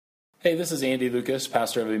Hey, this is Andy Lucas,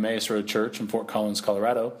 pastor of Emmaus Road Church in Fort Collins,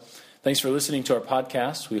 Colorado. Thanks for listening to our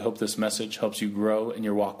podcast. We hope this message helps you grow in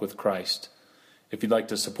your walk with Christ. If you'd like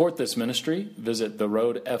to support this ministry, visit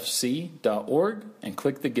theroadfc.org and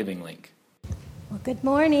click the giving link. Well, good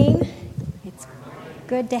morning. It's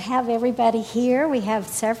good to have everybody here. We have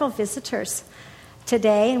several visitors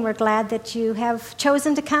today, and we're glad that you have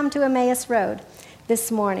chosen to come to Emmaus Road this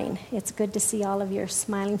morning. It's good to see all of your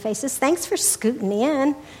smiling faces. Thanks for scooting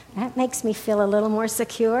in. That makes me feel a little more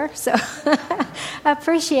secure, so I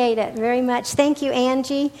appreciate it very much. Thank you,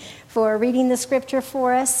 Angie, for reading the scripture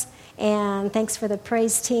for us, and thanks for the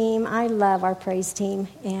praise team. I love our praise team,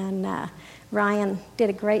 and Ryan did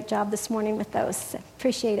a great job this morning with those.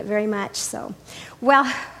 Appreciate it very much. So, well,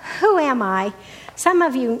 who am I? Some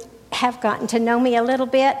of you have gotten to know me a little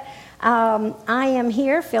bit. I am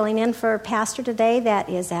here filling in for a pastor today that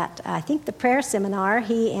is at, I think, the prayer seminar.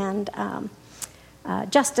 He and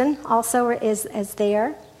Justin also is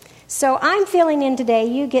there. So I'm filling in today.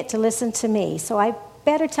 You get to listen to me. So I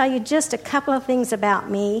better tell you just a couple of things about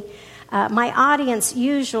me. My audience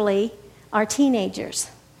usually are teenagers.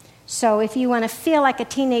 So if you want to feel like a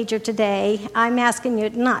teenager today, I'm asking you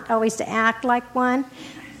not always to act like one,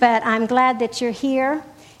 but I'm glad that you're here.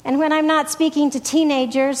 And when I'm not speaking to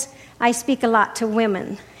teenagers, I speak a lot to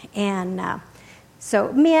women. And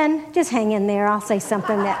so men, just hang in there. I'll say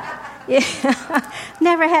something that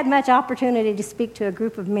never had much opportunity to speak to a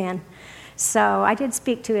group of men. So I did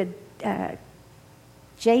speak to a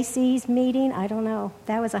JC's meeting. I don't know.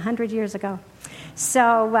 That was 100 years ago.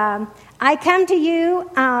 So I come to you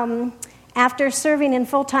after serving in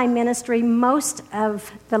full-time ministry most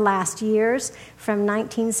of the last years from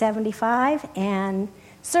 1975, and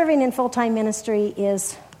serving in full-time ministry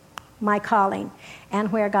is my calling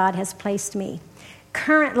and where God has placed me.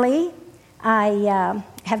 Currently, I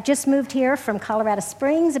have just moved here from Colorado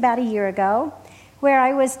Springs about a year ago, where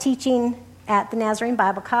I was teaching at the Nazarene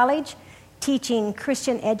Bible College, teaching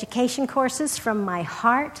Christian education courses from my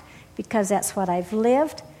heart, because that's what I've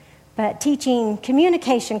lived, but teaching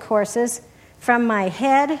communication courses from my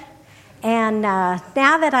head. And now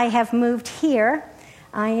that I have moved here,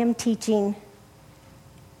 I am teaching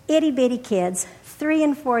itty-bitty kids, 3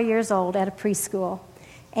 and 4 years old, at a preschool.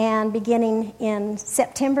 And beginning in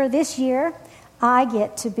September this year, I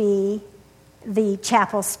get to be the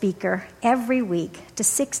chapel speaker every week to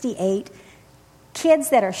 68 kids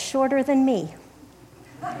that are shorter than me.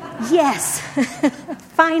 Yes,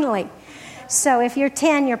 finally. So if you're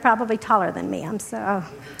 10, you're probably taller than me.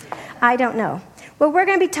 I don't know. Well, we're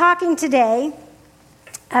going to be talking today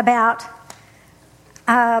about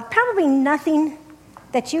probably nothing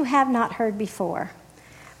that you have not heard before.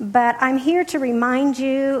 But I'm here to remind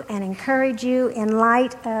you and encourage you in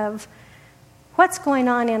light of what's going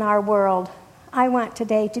on in our world. I want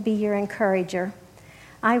today to be your encourager.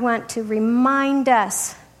 I want to remind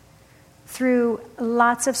us through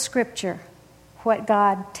lots of scripture what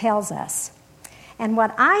God tells us. And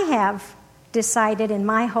what I have decided in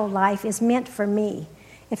my whole life is meant for me.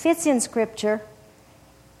 If it's in scripture,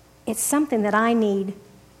 it's something that I need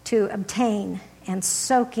to obtain and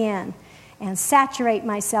soak in and saturate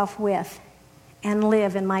myself with and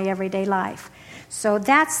live in my everyday life. So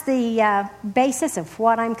that's the basis of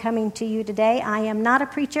what I'm coming to you today. I am not a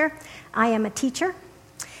preacher. I am a teacher.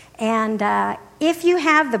 And if you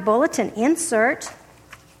have the bulletin insert,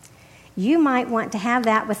 you might want to have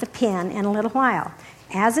that with a pen in a little while.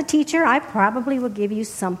 As a teacher, I probably will give you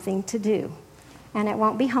something to do, and it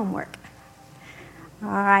won't be homework. All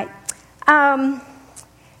right.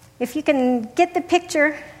 If you can get the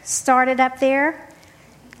picture started up there,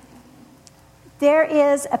 there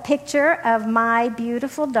is a picture of my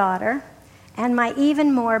beautiful daughter and my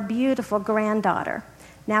even more beautiful granddaughter.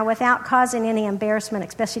 Now, without causing any embarrassment,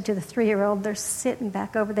 especially to the 3-year-old, they're sitting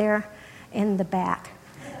back over there in the back.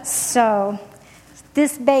 So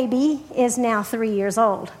this baby is now 3 years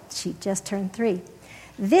old. She just turned 3.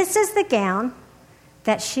 This is the gown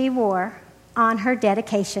that she wore on her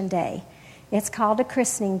dedication day. It's called a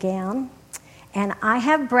christening gown, and I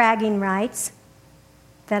have bragging rights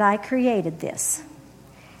that I created this.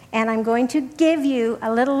 And I'm going to give you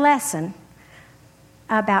a little lesson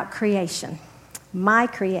about creation, my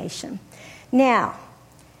creation. Now,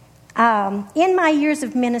 in my years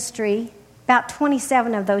of ministry, about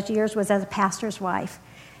 27 of those years was as a pastor's wife.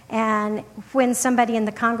 And when somebody in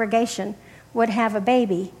the congregation would have a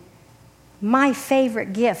baby, my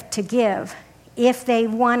favorite gift to give, if they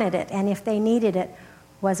wanted it and if they needed it,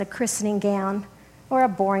 was a christening gown or a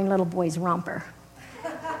boring little boy's romper.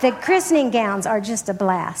 The christening gowns are just a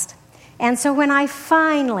blast. And so when I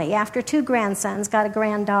finally, after 2 grandsons, got a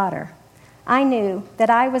granddaughter, I knew that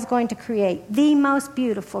I was going to create the most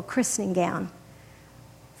beautiful christening gown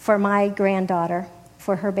for my granddaughter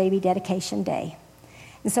for her baby dedication day.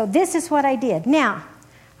 And so this is what I did. Now,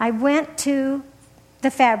 I went to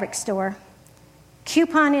the fabric store,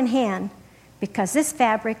 coupon in hand, because this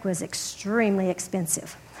fabric was extremely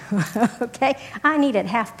expensive. Okay? I needed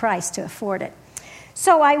half price to afford it.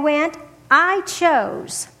 So I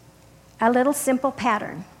chose a little simple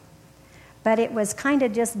pattern, but it was kind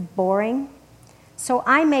of just boring. So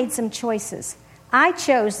I made some choices. I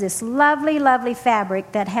chose this lovely, lovely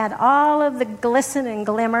fabric that had all of the glisten and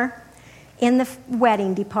glimmer in the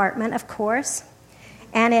wedding department, of course.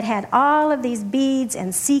 And it had all of these beads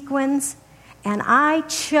and sequins. And I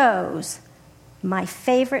chose my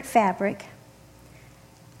favorite fabric.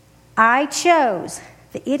 I chose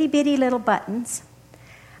the itty-bitty little buttons.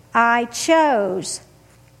 I chose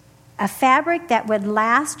a fabric that would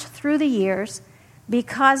last through the years,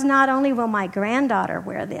 because not only will my granddaughter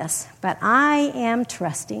wear this, but I am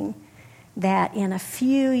trusting that in a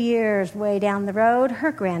few years way down the road,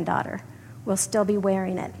 her granddaughter will still be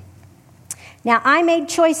wearing it. Now, I made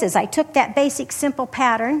choices. I took that basic simple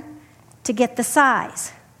pattern to get the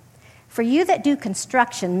size. For you that do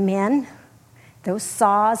construction, men, those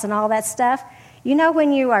saws and all that stuff, you know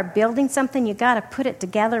when you are building something, you got to put it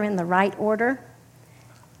together in the right order.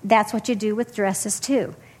 That's what you do with dresses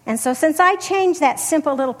too. And so since I changed that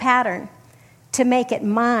simple little pattern to make it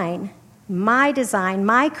mine, my design,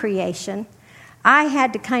 my creation, I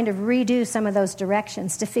had to kind of redo some of those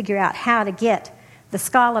directions to figure out how to get the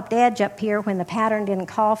scalloped edge up here when the pattern didn't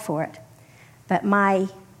call for it. But my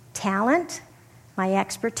talent, my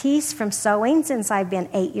expertise from sewing since I've been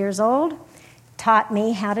 8 years old, taught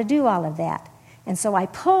me how to do all of that. And so I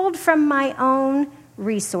pulled from my own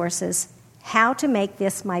resources how to make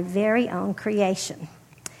this my very own creation.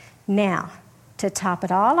 Now, to top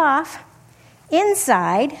it all off,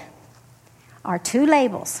 inside are 2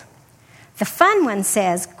 labels. The fun one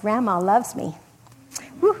says, Grandma loves me.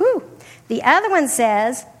 Woohoo! The other one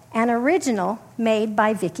says, an original made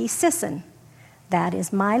by Vicki Sisson. That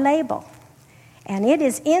is my label. And it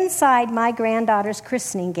is inside my granddaughter's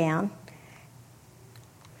christening gown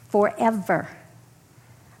forever.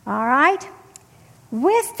 All right?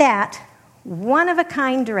 With that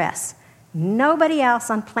one-of-a-kind dress, nobody else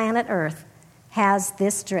on planet Earth has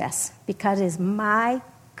this dress because it is my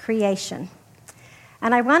creation.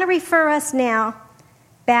 And I want to refer us now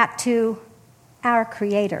back to our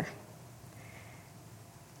Creator.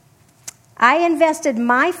 I invested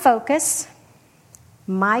my focus,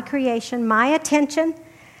 my creation, my attention.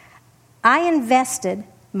 I invested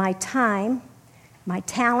my time, my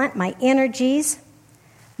talent, my energies,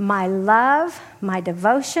 my love, my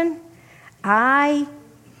devotion. I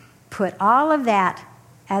put all of that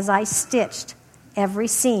as I stitched every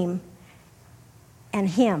seam and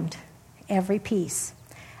hemmed every piece.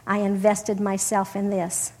 I invested myself in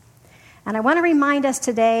this. And I want to remind us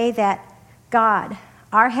today that God,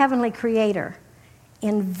 our heavenly Creator,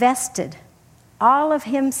 invested all of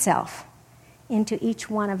Himself into each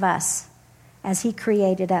one of us as He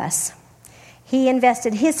created us. He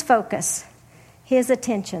invested His focus, His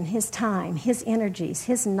attention, His time, His energies,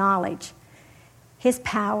 His knowledge, His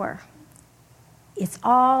power. It's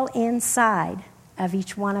all inside of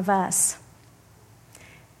each one of us.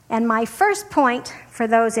 And my first point for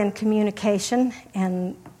those in communication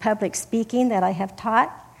and public speaking that I have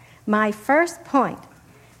taught, my first point,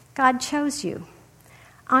 God chose you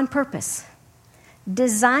on purpose,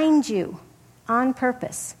 designed you on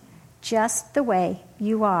purpose, just the way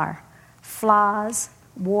you are. Flaws,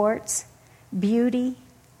 warts, beauty,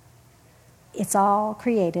 it's all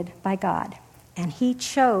created by God. And He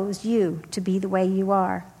chose you to be the way you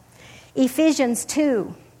are. Ephesians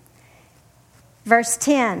 2, verse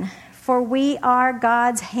 10, for we are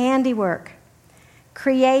God's handiwork,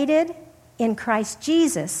 created in Christ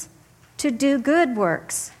Jesus to do good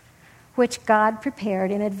works, which God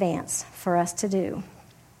prepared in advance for us to do.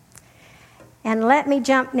 And let me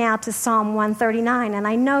jump now to Psalm 139. And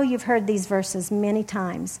I know you've heard these verses many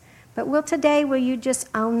times, but will you just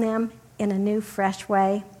own them in a new, fresh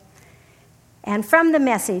way? And from the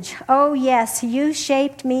Message, oh yes, you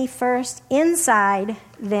shaped me first inside,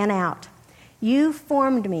 then out. You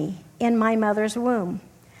formed me in my mother's womb.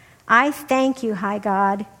 I thank you, high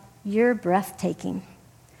God, you're breathtaking.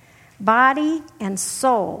 Body and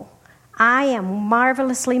soul, I am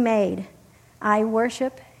marvelously made. I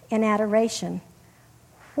worship in adoration.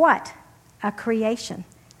 What a creation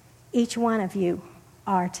each one of you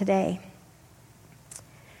are today.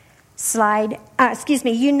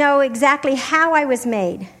 You know exactly how I was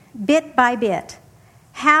made, bit by bit,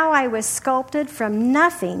 how I was sculpted from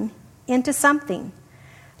nothing into something.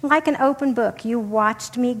 Like an open book, you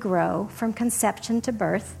watched me grow from conception to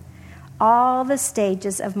birth. All the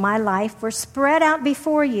stages of my life were spread out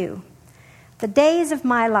before you. The days of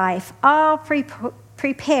my life all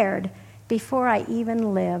prepared before I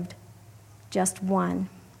even lived just one.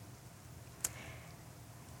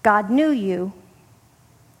 God knew you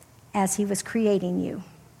as he was creating you.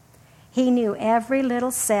 He knew every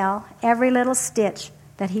little cell, every little stitch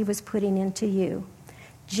that he was putting into you.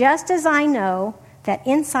 Just as I know that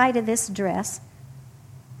inside of this dress,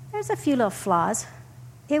 there's a few little flaws.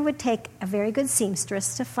 It would take a very good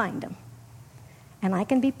seamstress to find them. And I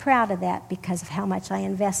can be proud of that because of how much I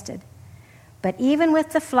invested. But even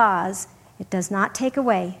with the flaws, it does not take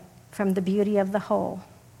away from the beauty of the whole.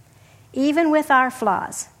 Even with our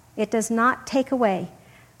flaws, it does not take away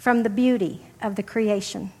from the beauty of the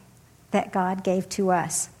creation that God gave to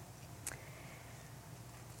us.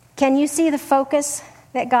 Can you see the focus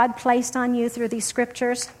that God placed on you through these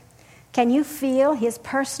scriptures? Can you feel his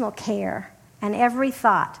personal care and every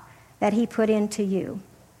thought that he put into you?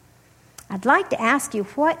 I'd like to ask you,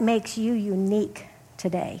 what makes you unique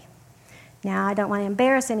today? Now, I don't want to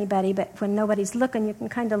embarrass anybody, but when nobody's looking, you can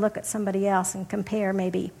kind of look at somebody else and compare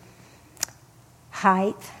maybe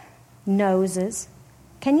height, noses.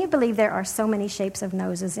 Can you believe there are so many shapes of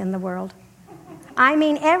noses in the world? I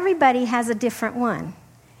mean, everybody has a different one.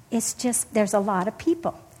 It's just, there's a lot of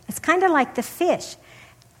people. It's kind of like the fish.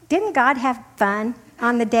 Didn't God have fun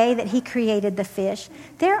on the day that he created the fish?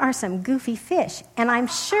 There are some goofy fish, and I'm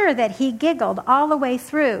sure that he giggled all the way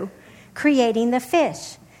through creating the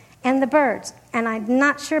fish and the birds. And I'm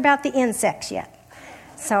not sure about the insects yet,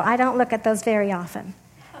 so I don't look at those very often.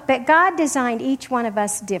 But God designed each one of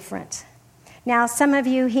us different. Now, some of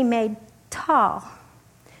you he made tall,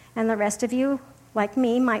 and the rest of you, like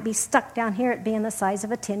me, might be stuck down here at being the size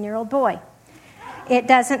of a 10-year-old boy. It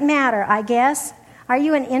doesn't matter, I guess. Are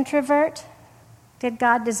you an introvert? Did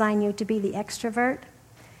God design you to be the extrovert?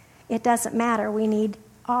 It doesn't matter. We need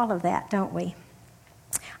all of that, don't we?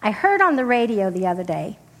 I heard on the radio the other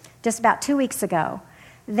day, just about 2 weeks ago,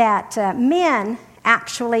 that men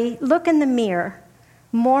actually look in the mirror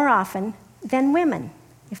more often than women.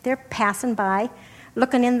 If they're passing by,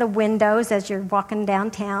 looking in the windows as you're walking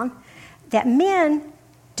downtown, that men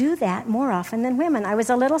do that more often than women. I was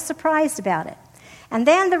a little surprised about it. And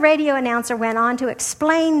then the radio announcer went on to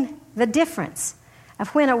explain the difference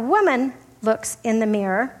of when a woman looks in the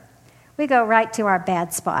mirror, we go right to our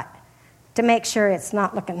bad spot to make sure it's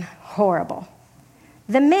not looking horrible.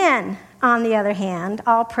 The men, on the other hand,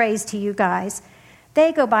 all praise to you guys,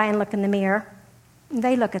 they go by and look in the mirror, and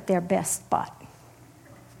they look at their best spot.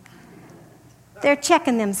 They're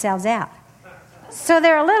checking themselves out. So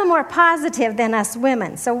they're a little more positive than us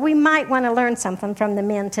women. So we might want to learn something from the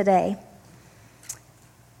men today.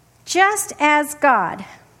 Just as God,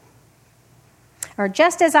 or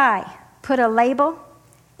just as I put a label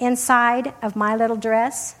inside of my little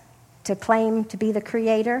dress to claim to be the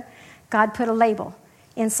creator, God put a label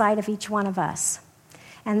inside of each one of us.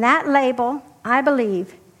 And that label, I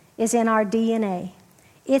believe, is in our DNA.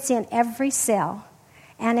 It's in every cell.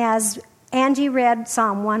 And as Angie read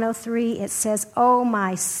Psalm 103, it says, "Oh,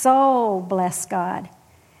 my soul, bless God."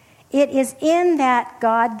 It is in that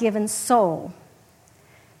God-given soul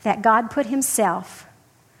that God put himself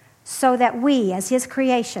so that we, as his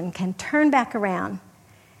creation, can turn back around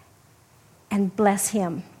and bless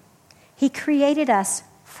him. He created us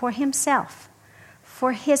for himself,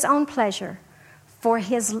 for his own pleasure, for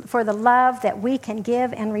the love that we can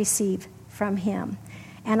give and receive from him.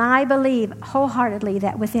 And I believe wholeheartedly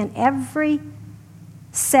that within every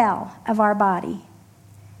cell of our body,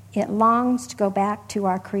 it longs to go back to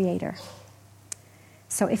our Creator.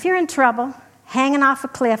 So if you're in trouble, hanging off a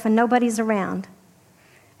cliff and nobody's around,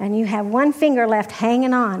 and you have one finger left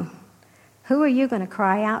hanging on, who are you going to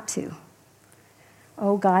cry out to?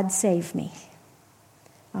 Oh, God, save me.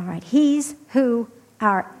 All right, he's who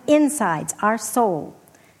our insides, our soul,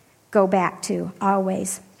 go back to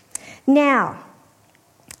always. Now,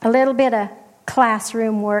 a little bit of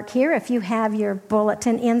classroom work here. If you have your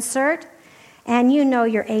bulletin insert and you know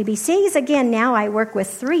your ABCs. Again, now I work with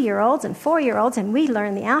 3-year-olds and 4-year-olds, and we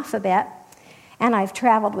learn the alphabet. And I've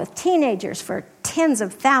traveled with teenagers for tens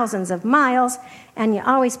of thousands of miles, and you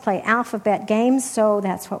always play alphabet games, so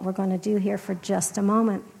that's what we're going to do here for just a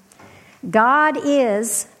moment. God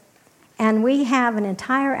is, and we have an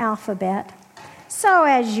entire alphabet. So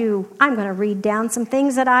I'm going to read down some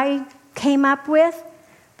things that I came up with,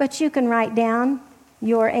 but you can write down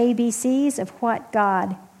your ABCs of what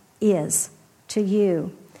God is to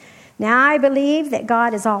you. Now, I believe that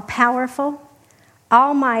God is all-powerful,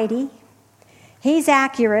 almighty. He's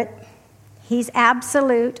accurate. He's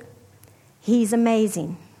absolute. He's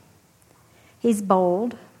amazing. He's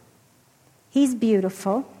bold. He's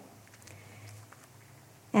beautiful.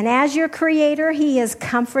 And as your creator, he is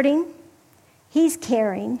comforting. He's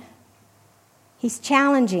caring. He's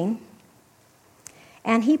challenging.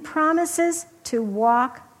 And he promises to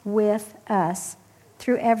walk with us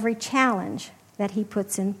through every challenge that he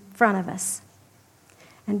puts in front of us.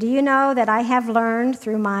 And do you know that I have learned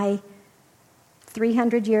through my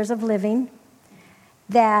 300 years of living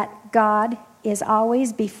that God is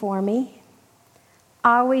always before me,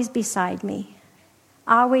 always beside me,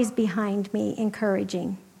 always behind me,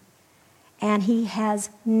 encouraging. And he has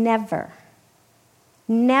never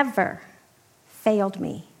failed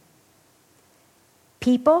me.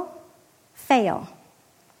 People fail.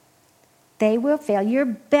 They will fail. Your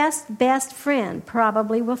best friend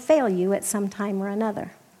probably will fail you at some time or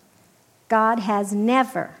another. God has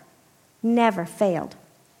never failed.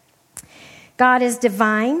 God is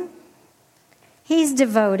divine. He's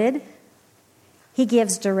devoted. He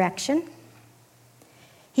gives direction.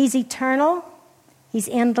 He's eternal. He's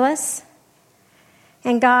endless.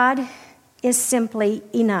 And God is simply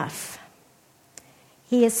enough.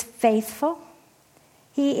 He is faithful.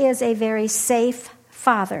 He is a very safe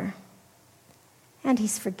Father. And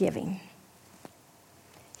he's forgiving.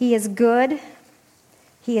 He is good.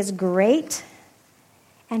 He is great.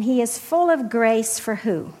 And he is full of grace for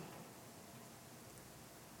who?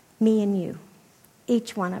 Me and you.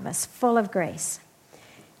 Each one of us, full of grace.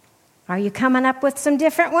 Are you coming up with some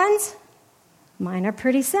different ones? Mine are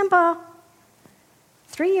pretty simple.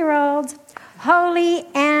 3-year-olds. Holy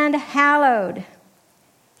and hallowed.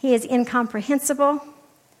 He is incomprehensible.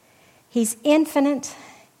 He's infinite.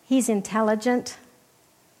 He's intelligent.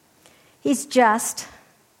 He's just.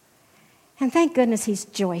 And thank goodness he's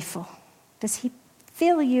joyful. Does he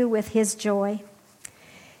fill you with his joy?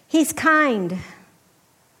 He's kind.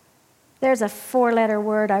 There's a 4-letter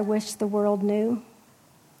word I wish the world knew.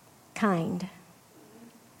 Kind.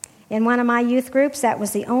 In one of my youth groups, that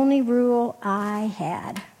was the only rule I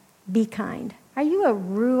had. Be kind. Are you a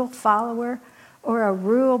rule follower or a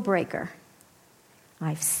rule breaker?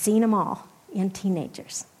 I've seen them all in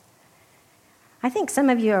teenagers. I think some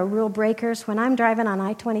of you are rule breakers. When I'm driving on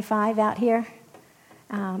I-25 out here,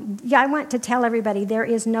 I want to tell everybody there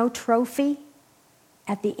is no trophy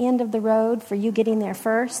at the end of the road for you getting there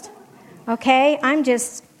first. Okay? I'm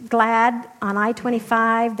just glad on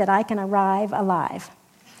I-25 that I can arrive alive.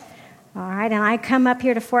 All right? And I come up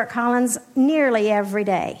here to Fort Collins nearly every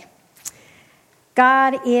day.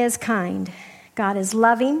 God is kind. God is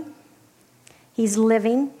loving. He's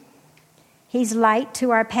living. He's light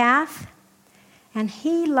to our path. And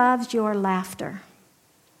he loves your laughter.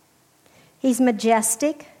 He's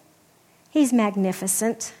majestic. He's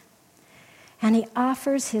magnificent. And he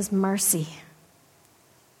offers his mercy.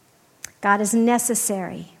 God is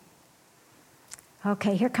necessary.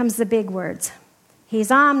 Okay, here comes the big words.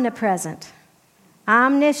 He's omnipresent,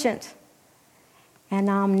 omniscient, and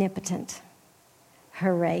omnipotent.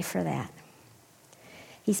 Hooray for that.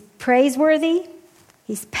 He's praiseworthy.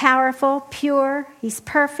 He's powerful, pure. He's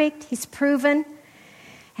perfect. He's proven.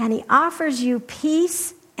 And he offers you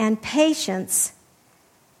peace and patience.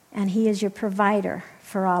 And he is your provider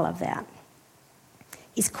for all of that.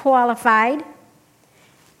 He's qualified.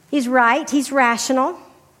 He's right. He's rational.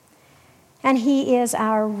 And he is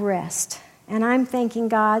our rest. And I'm thanking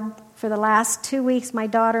God for the last 2 weeks, my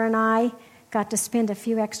daughter and I got to spend a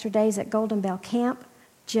few extra days at Golden Bell Camp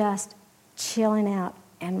just chilling out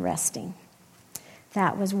and resting.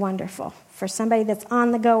 That was wonderful. For somebody that's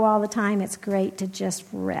on the go all the time, it's great to just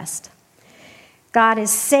rest. God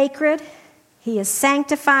is sacred. He is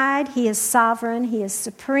sanctified. He is sovereign. He is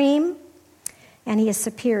supreme. And he is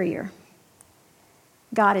superior.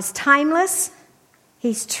 God is timeless.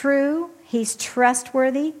 He's true. He's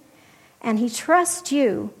trustworthy. And he trusts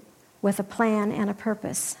you with a plan and a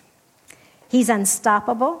purpose. He's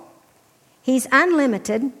unstoppable. He's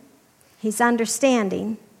unlimited. He's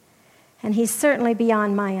understanding. And he's certainly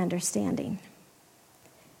beyond my understanding.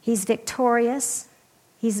 He's victorious.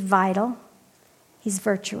 He's vital. He's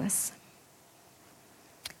virtuous.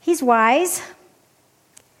 He's wise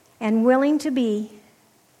and willing to be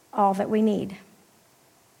all that we need.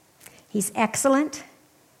 He's excellent.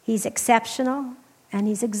 He's exceptional. And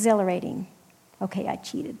he's exhilarating. Okay, I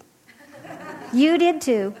cheated. You did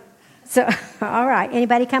too. So, all right.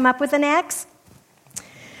 Anybody come up with an X?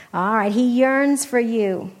 All right. He yearns for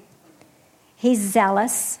you. He's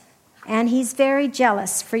zealous. And he's very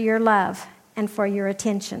jealous for your love and for your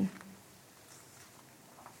attention.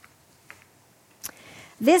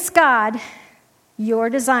 This God, your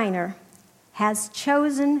designer, has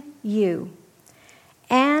chosen you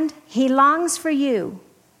And he longs for you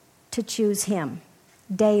to choose him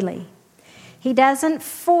daily. He doesn't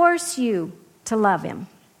force you to love him,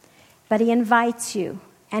 but he invites you,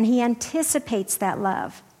 and he anticipates that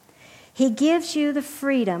love. He gives you the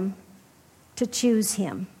freedom to choose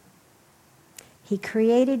him. He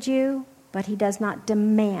created you, but he does not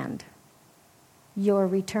demand your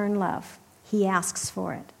return love. He asks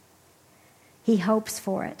for it. He hopes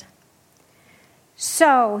for it.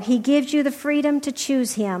 So he gives you the freedom to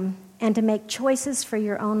choose him and to make choices for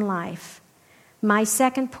your own life. My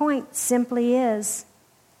second point simply is,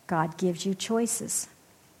 God gives you choices.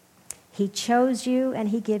 He chose you and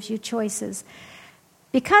he gives you choices.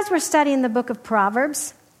 Because we're studying the book of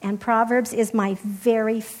Proverbs, and Proverbs is my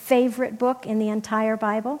very favorite book in the entire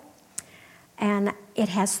Bible, and it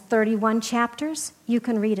has 31 chapters. You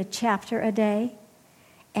can read a chapter a day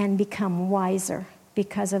and become wiser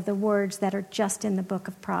because of the words that are just in the book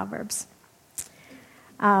of Proverbs.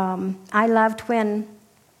 I loved when,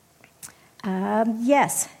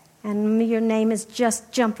 yes, and your name has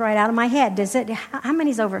just jumped right out of my head. Does it? How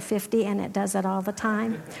many's over 50 and it does it all the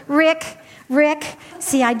time? Rick.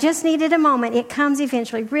 See, I just needed a moment. It comes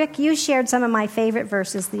eventually. Rick, you shared some of my favorite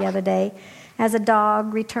verses the other day. As a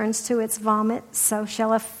dog returns to its vomit, so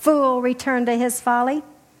shall a fool return to his folly.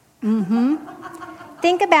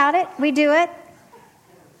 Think about it. We do it.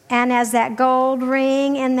 And as that gold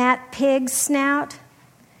ring in that pig's snout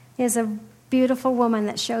is a beautiful woman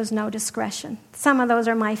that shows no discretion. Some of those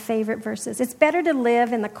are my favorite verses. It's better to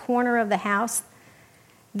live in the corner of the house,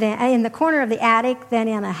 in the corner of the attic, than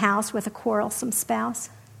in a house with a quarrelsome spouse.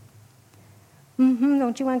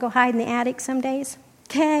 Don't you want to go hide in the attic some days?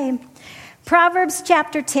 Okay. Proverbs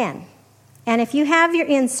chapter 10. And if you have your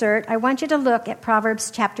insert, I want you to look at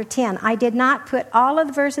Proverbs chapter 10. I did not put all of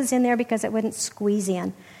the verses in there because it wouldn't squeeze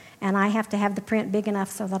in. And I have to have the print big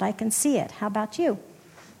enough so that I can see it. How about you?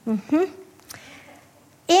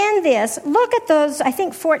 In this, look at those, I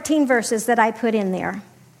think, 14 verses that I put in there.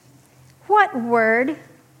 What word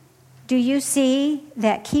do you see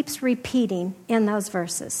that keeps repeating in those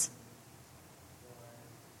verses?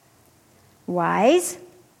 Wise.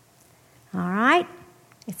 All right.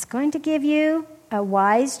 It's going to give you a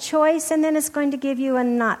wise choice, and then it's going to give you a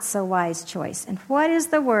not-so-wise choice. And what is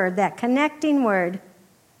the word, that connecting word,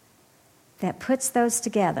 that puts those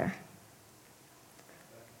together?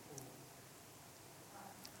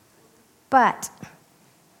 But.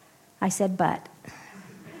 I said but.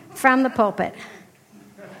 From the pulpit.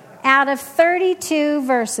 Out of 32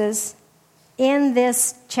 verses in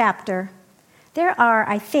this chapter, there are,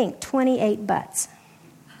 I think, 28 buts.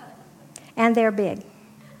 And they're big.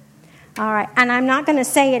 All right, and I'm not going to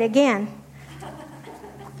say it again,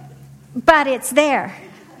 but it's there.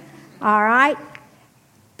 All right?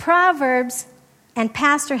 Proverbs, and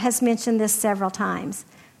Pastor has mentioned this several times.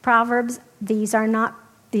 Proverbs, these are not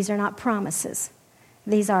promises.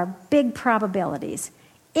 These are big probabilities.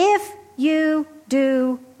 If you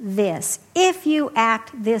do this, if you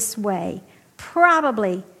act this way,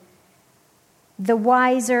 probably the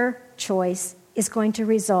wiser choice is going to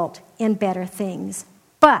result in better things.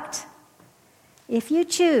 But if you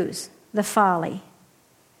choose the folly,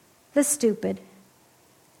 the stupid,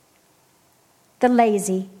 the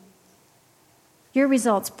lazy, your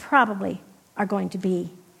results probably are going to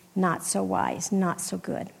be not so wise, not so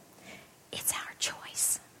good. It's our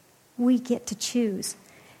choice. We get to choose.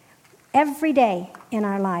 Every day in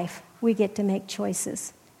our life, we get to make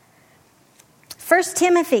choices. 1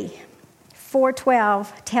 Timothy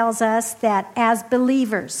 4:12 tells us that as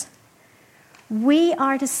believers, we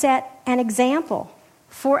are to set an example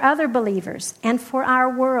for other believers and for our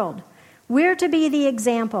world. We're to be the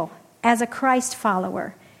example as a Christ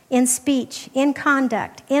follower in speech, in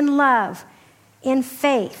conduct, in love, in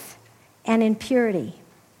faith, and in purity.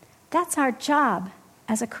 That's our job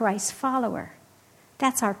as a Christ follower.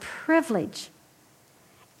 That's our privilege.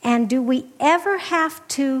 And do we ever have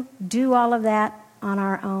to do all of that on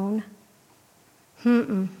our own?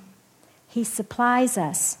 He supplies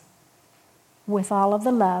us with all of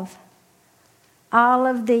the love, all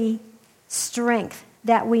of the strength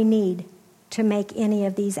that we need to make any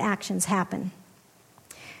of these actions happen.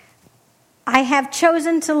 I have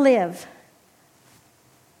chosen to live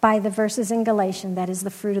by the verses in Galatians, that is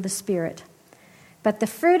the fruit of the Spirit. But the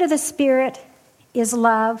fruit of the Spirit is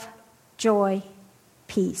love, joy,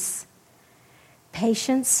 peace,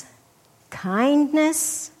 patience,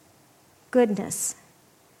 kindness, goodness,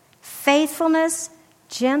 faithfulness,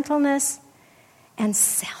 gentleness, and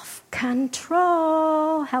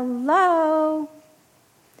self-control. Hello.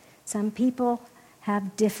 Some people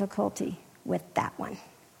have difficulty with that one.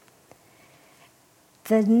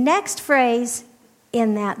 The next phrase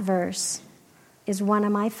in that verse is one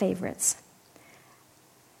of my favorites.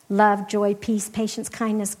 Love, joy, peace, patience,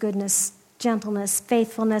 kindness, goodness, gentleness,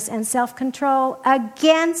 faithfulness, and self-control.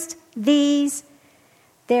 Against these,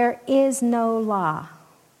 there is no law.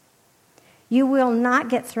 You will not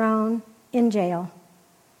get thrown in jail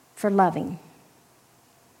for loving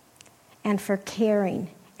and for caring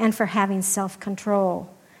and for having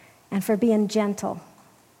self-control and for being gentle.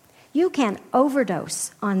 You can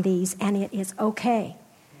overdose on these, and it is okay.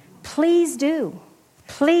 Please do.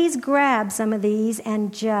 Please grab some of these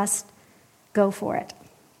and just go for it.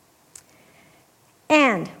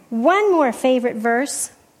 And one more favorite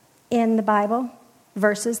verses in the Bible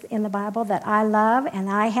that I love and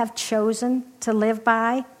I have chosen to live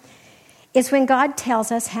by is when God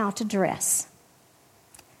tells us how to dress.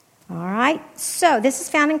 All right? So this is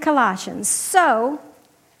found in Colossians. So,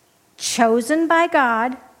 chosen by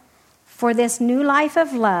God for this new life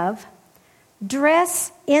of love,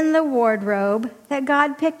 dress in the wardrobe that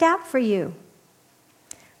God picked out for you.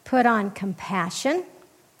 Put on compassion.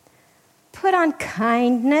 Put on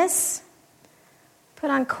kindness.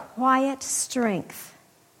 Put on quiet strength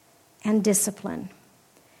and discipline.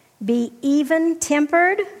 Be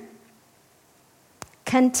even-tempered.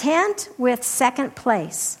 Content with second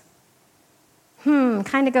place.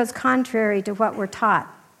 Kind of goes contrary to what we're taught,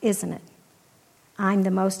 isn't it? I'm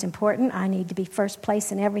the most important. I need to be first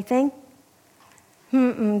place in everything.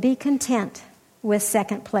 Be content with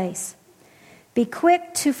second place. Be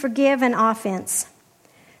quick to forgive an offense.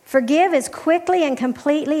 Forgive as quickly and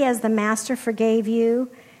completely as the Master forgave you.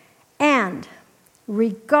 And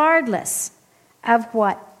regardless of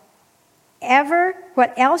what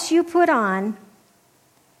else you put on,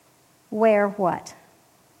 wear what?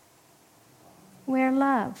 Wear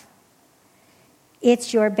love.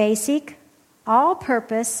 It's your basic,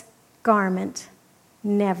 all-purpose garment.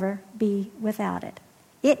 Never be without it.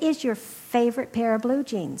 It is your favorite pair of blue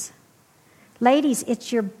jeans. Ladies,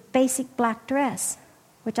 it's your basic black dress,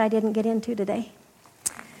 which I didn't get into today.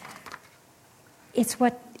 It's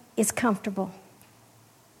what is comfortable.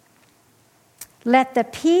 Let the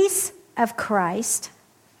peace of Christ,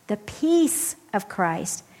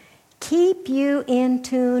 keep you in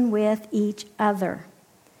tune with each other,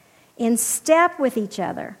 in step with each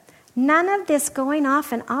other. None of this going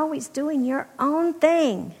off and always doing your own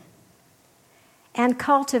thing. And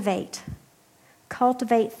cultivate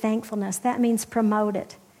thankfulness. That means promote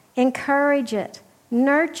it, encourage it,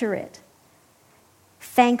 nurture it.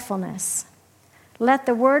 Thankfulness. Let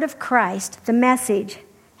the word of Christ, the message,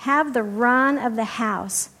 have the run of the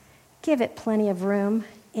house. Give it plenty of room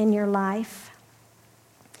in your life.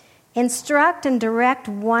 Instruct and direct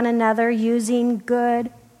one another using good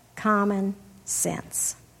common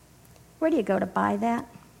sense. Where do you go to buy that?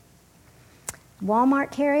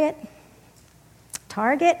 Walmart carry it?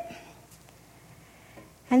 Target?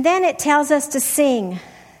 And then it tells us to sing.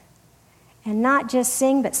 And not just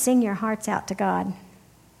sing, but sing your hearts out to God.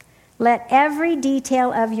 Let every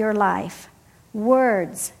detail of your life,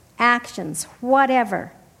 words, actions,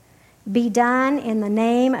 whatever, be done in the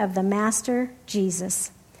name of the Master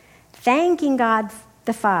Jesus, thanking God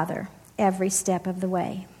the Father every step of the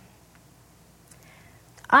way.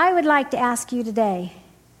 I would like to ask you today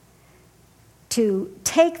to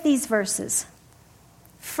take these verses,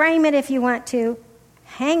 frame it if you want to,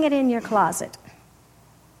 hang it in your closet.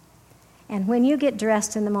 And when you get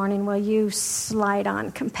dressed in the morning, will you slide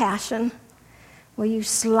on compassion? Will you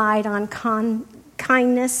slide on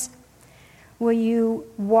kindness? Will you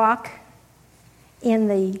walk in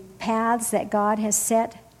the paths that God has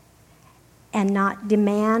set and not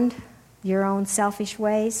demand your own selfish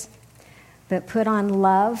ways, but put on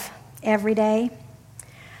love every day?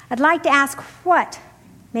 I'd like to ask, what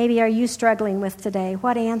maybe are you struggling with today?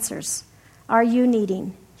 What answers are you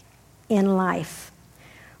needing in life?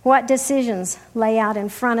 What decisions lay out in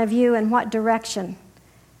front of you, and what direction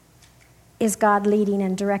is God leading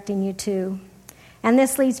and directing you to? And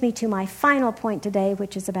this leads me to my final point today,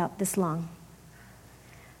 which is about this long.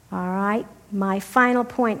 All right, my final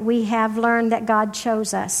point. We have learned that God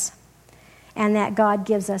chose us and that God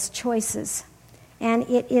gives us choices. And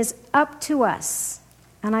it is up to us.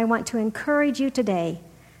 And I want to encourage you today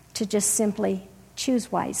to just simply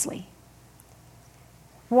choose wisely.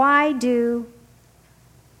 Why do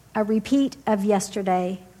a repeat of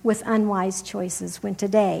yesterday with unwise choices when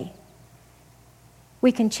today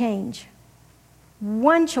we can change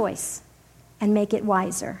one choice and make it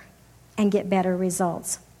wiser and get better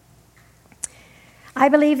results? I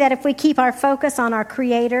believe that if we keep our focus on our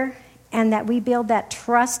Creator and that we build that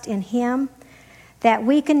trust in Him, that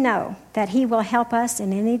we can know that He will help us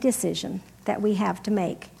in any decision that we have to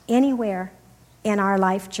make, anywhere in our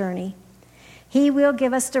life journey. He will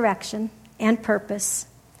give us direction and purpose.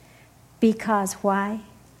 Because why?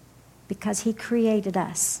 Because He created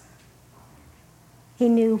us. He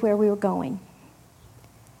knew where we were going.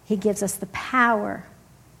 He gives us the power.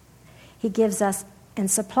 He gives us and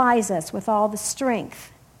supplies us with all the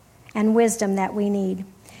strength and wisdom that we need.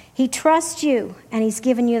 He trusts you, and He's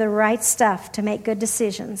given you the right stuff to make good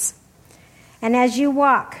decisions. And as you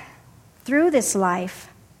walk through this life,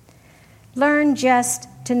 learn just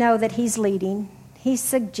to know that He's leading, He's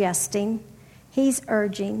suggesting, He's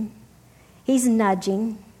urging, He's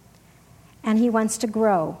nudging, and He wants to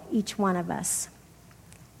grow each one of us.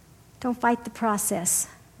 Don't fight the process.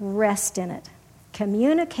 Rest in it.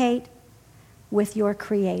 Communicate with your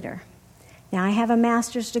Creator. Now, I have a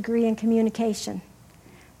master's degree in communication,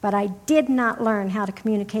 but I did not learn how to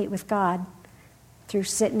communicate with God through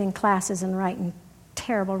sitting in classes and writing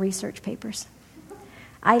terrible research papers.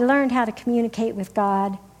 I learned how to communicate with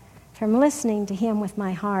God from listening to Him with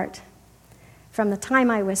my heart. From the time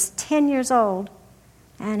I was 10 years old,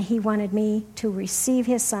 and He wanted me to receive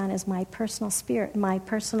His Son as my personal spirit, my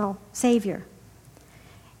personal Savior.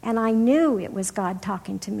 And I knew it was God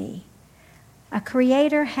talking to me. A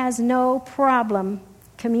creator has no problem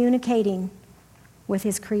communicating with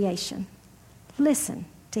his creation. Listen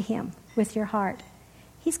to Him with your heart.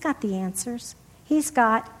 He's got the answers. He's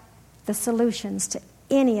got the solutions to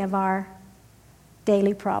any of our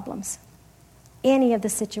daily problems, any of the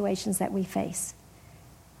situations that we face.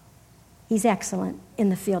 He's excellent in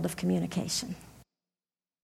the field of communication.